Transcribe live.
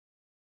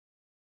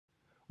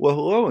Well,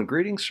 hello and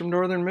greetings from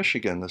Northern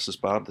Michigan. This is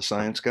Bob the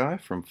Science Guy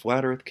from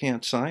Flat Earth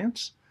Can't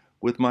Science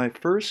with my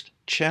first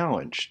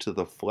challenge to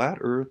the Flat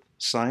Earth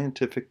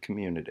scientific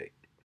community.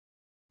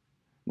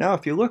 Now,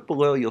 if you look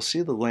below, you'll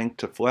see the link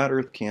to Flat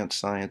Earth Can't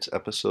Science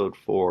Episode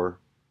 4,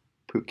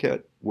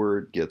 Phuket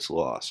Word Gets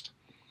Lost.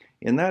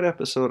 In that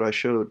episode, I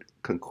showed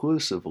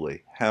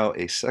conclusively how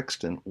a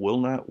sextant will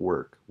not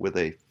work with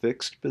a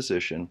fixed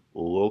position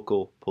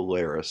local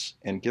Polaris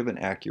and give an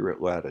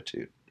accurate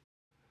latitude.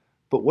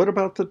 But what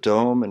about the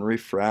dome and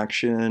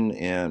refraction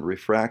and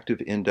refractive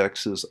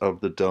indexes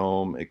of the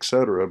dome,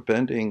 etc.,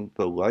 bending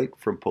the light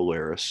from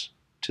Polaris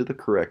to the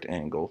correct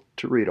angle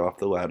to read off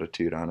the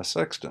latitude on a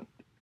sextant?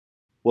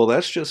 Well,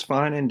 that's just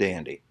fine and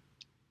dandy.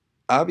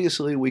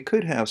 Obviously, we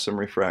could have some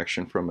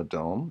refraction from a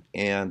dome,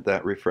 and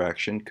that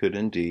refraction could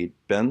indeed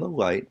bend the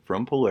light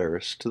from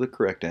Polaris to the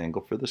correct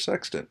angle for the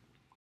sextant.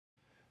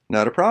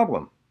 Not a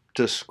problem.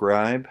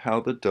 Describe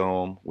how the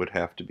dome would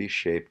have to be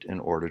shaped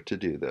in order to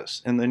do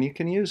this, and then you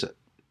can use it.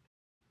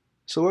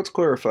 So let's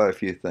clarify a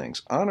few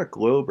things. On a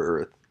globe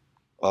Earth,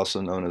 also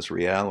known as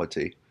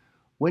reality,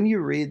 when you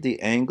read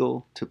the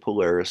angle to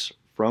Polaris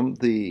from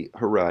the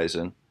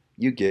horizon,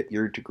 you get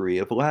your degree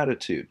of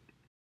latitude.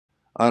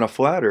 On a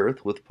flat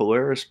Earth, with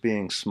Polaris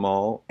being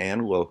small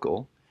and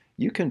local,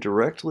 you can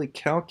directly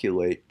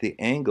calculate the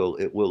angle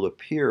it will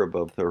appear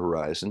above the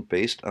horizon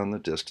based on the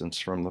distance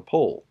from the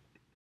pole.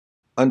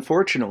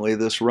 Unfortunately,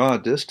 this raw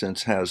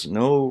distance has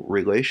no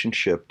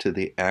relationship to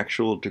the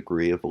actual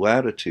degree of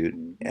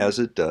latitude as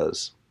it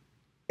does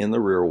in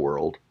the real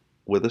world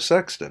with a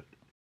sextant.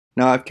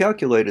 Now, I've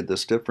calculated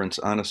this difference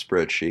on a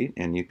spreadsheet,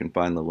 and you can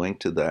find the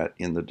link to that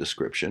in the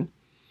description,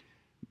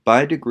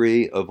 by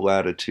degree of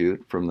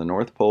latitude from the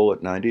North Pole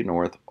at 90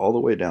 north all the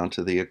way down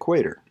to the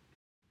equator.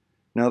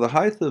 Now, the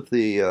height of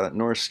the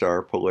North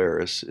Star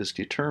Polaris is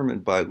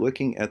determined by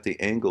looking at the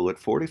angle at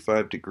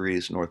 45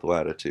 degrees north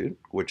latitude,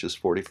 which is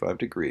 45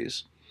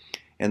 degrees,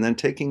 and then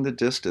taking the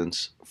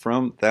distance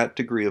from that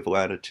degree of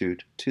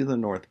latitude to the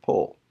North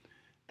Pole.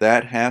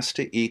 That has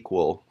to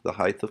equal the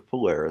height of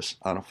Polaris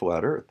on a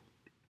flat Earth.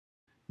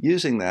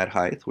 Using that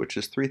height, which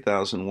is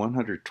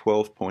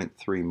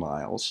 3,112.3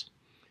 miles,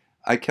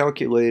 I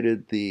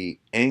calculated the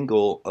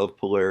angle of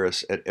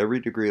Polaris at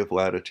every degree of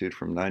latitude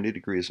from 90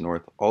 degrees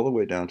north all the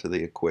way down to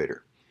the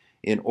equator.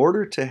 In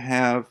order to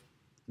have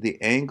the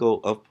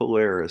angle of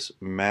Polaris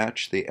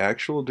match the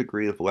actual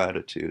degree of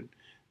latitude,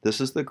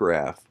 this is the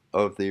graph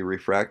of the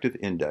refractive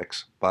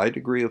index by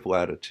degree of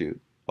latitude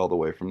all the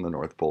way from the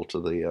North Pole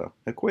to the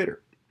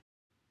equator.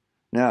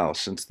 Now,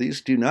 since these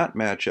do not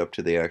match up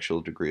to the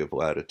actual degree of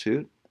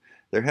latitude,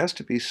 there has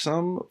to be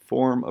some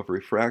form of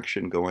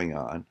refraction going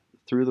on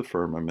through the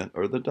firmament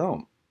or the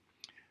dome.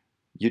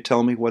 You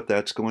tell me what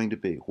that's going to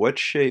be. What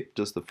shape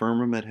does the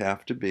firmament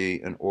have to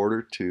be in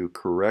order to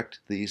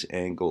correct these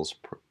angles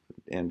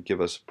and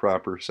give us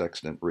proper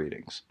sextant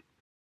readings?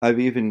 I've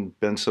even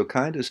been so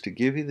kind as to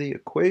give you the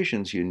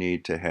equations you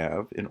need to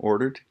have in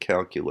order to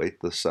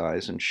calculate the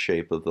size and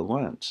shape of the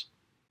lens.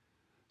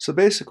 So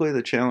basically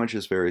the challenge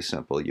is very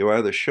simple. You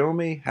either show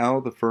me how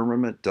the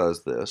firmament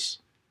does this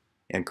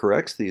and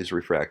corrects these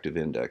refractive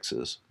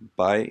indexes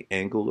by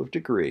angle of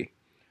degree,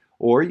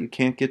 or you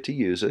can't get to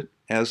use it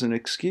as an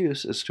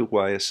excuse as to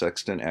why a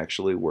sextant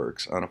actually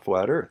works on a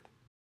flat Earth.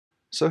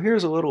 So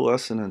here's a little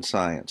lesson in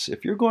science.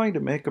 If you're going to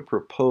make a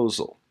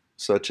proposal,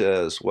 such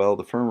as, well,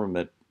 the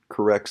firmament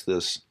corrects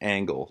this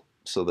angle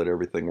so that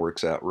everything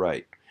works out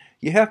right,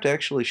 you have to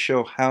actually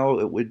show how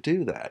it would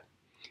do that.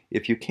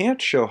 If you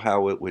can't show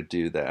how it would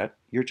do that,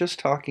 you're just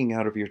talking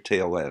out of your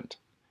tail end,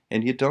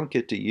 and you don't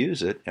get to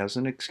use it as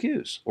an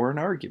excuse or an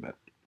argument.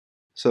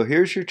 So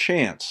here's your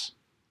chance.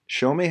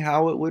 Show me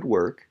how it would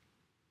work,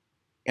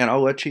 and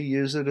I'll let you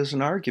use it as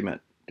an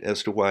argument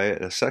as to why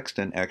a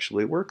sextant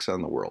actually works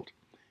on the world.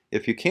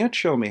 If you can't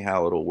show me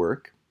how it'll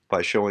work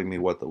by showing me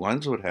what the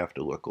lens would have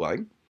to look like,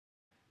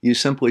 you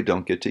simply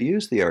don't get to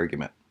use the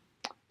argument.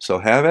 So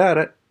have at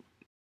it.